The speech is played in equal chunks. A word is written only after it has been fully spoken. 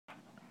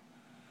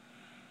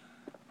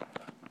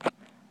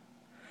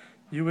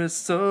You were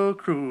so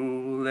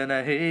cruel, and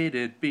I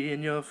hated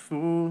being your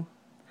fool.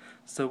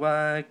 So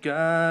I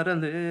got a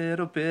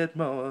little bit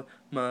more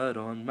mud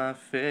on my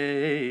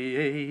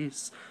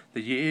face.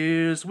 The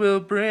years will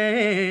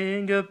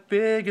bring a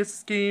bigger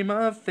scheme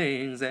of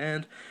things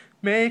and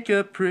make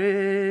a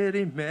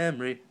pretty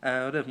memory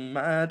out of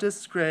my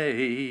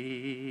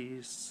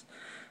disgrace.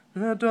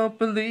 I don't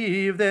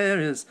believe there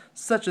is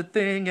such a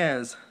thing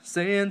as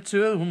saying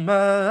too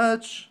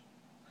much.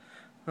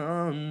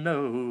 Oh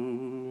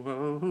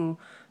no,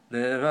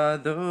 there are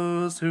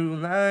those who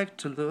like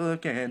to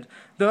look and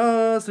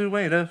those who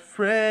ain't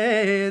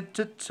afraid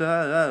to touch.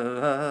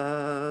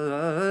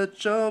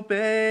 Oh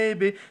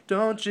baby,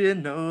 don't you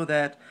know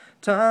that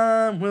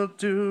time will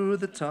do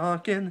the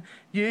talking,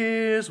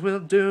 years will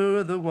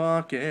do the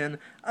walking.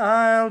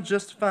 I'll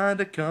just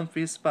find a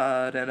comfy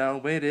spot and I'll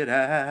wait it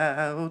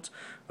out.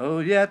 Oh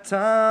yeah,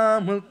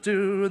 time will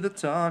do the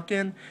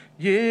talking,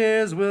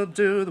 years will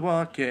do the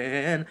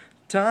walking.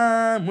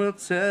 Time will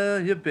tell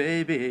you,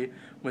 baby,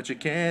 what you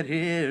can't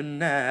hear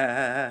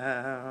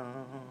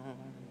now.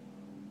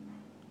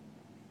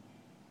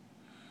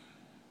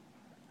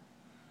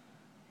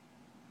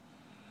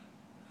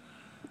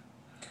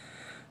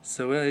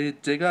 So we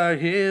dig our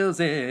heels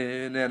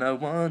in, and I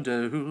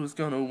wonder who's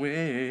gonna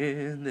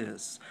win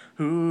this.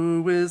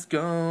 Who is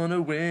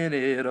gonna win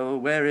it or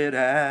wear it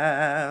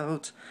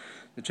out?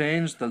 I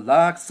changed the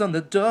locks on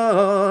the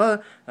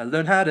door. I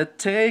learned how to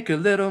take a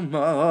little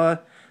more.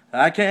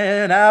 I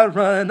can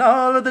outrun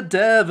all of the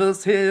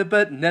devils here,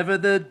 but never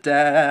the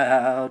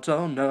doubt.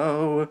 Oh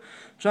no.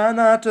 Try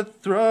not to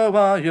throw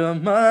all your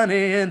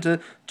money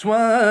into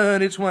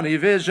 2020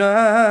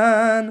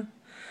 vision.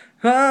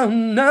 Oh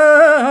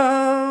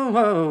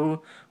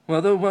no,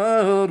 well the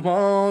world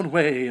won't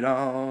wait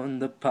on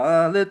the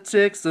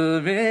politics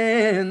of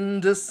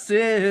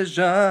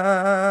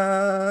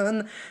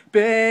indecision.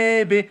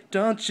 Baby,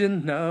 don't you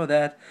know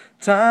that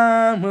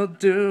time will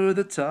do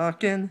the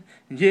talking,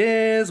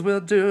 years will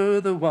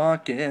do the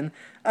walking.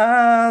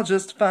 I'll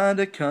just find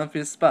a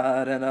comfy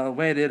spot and I'll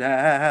wait it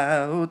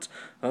out.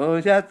 Oh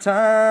yeah,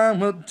 time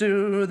will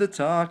do the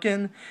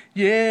talking,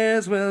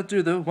 years will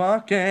do the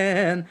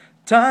walking.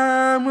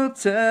 Time will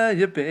tell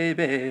you,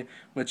 baby,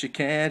 what you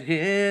can't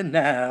hear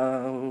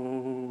now.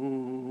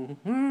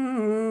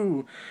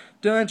 Ooh,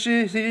 don't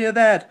you hear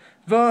that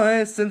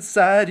voice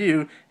inside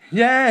you?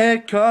 Yeah,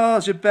 it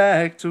calls you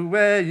back to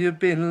where you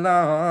belong.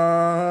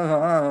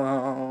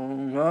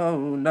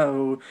 Oh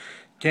no,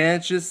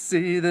 can't you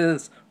see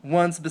this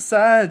one's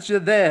beside you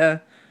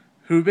there?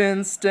 Who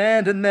been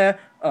standing there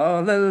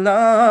all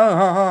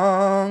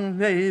along,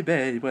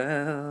 baby?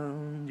 Well,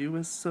 you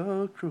were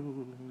so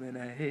cruel, and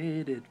I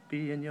hated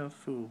being your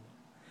fool.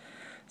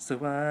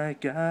 So I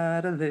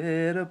got a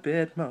little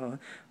bit more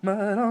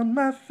mud on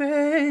my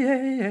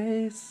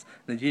face.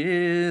 The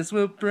years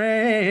will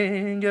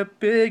bring a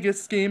bigger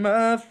scheme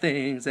of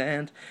things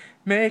and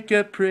make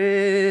a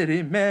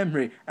pretty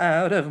memory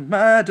out of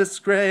my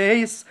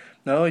disgrace.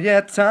 Oh yeah,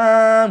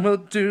 time will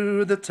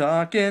do the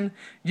talking,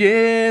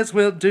 years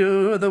will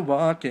do the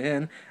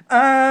walking.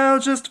 I'll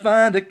just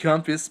find a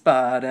comfy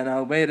spot and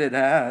I'll wait it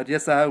out.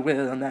 Yes, I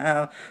will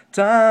now.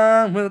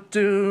 Time will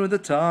do the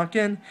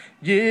talking,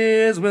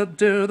 years will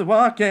do the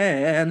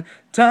walking.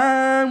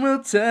 Time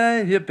will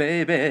tell you,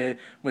 baby,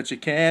 what you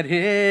can't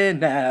hear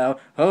now.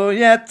 Oh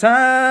yeah,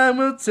 time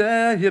will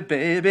tell you,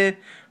 baby,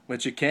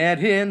 what you can't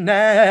hear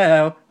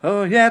now.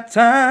 Oh yeah,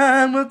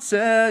 time will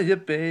tell you,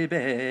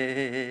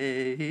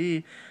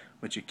 baby,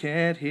 what you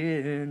can't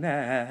hear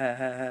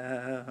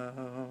now.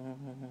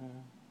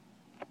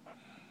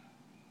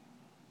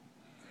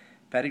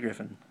 Patty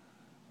Griffin.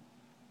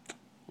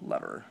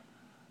 Love her.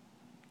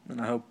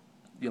 And I hope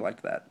you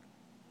liked that.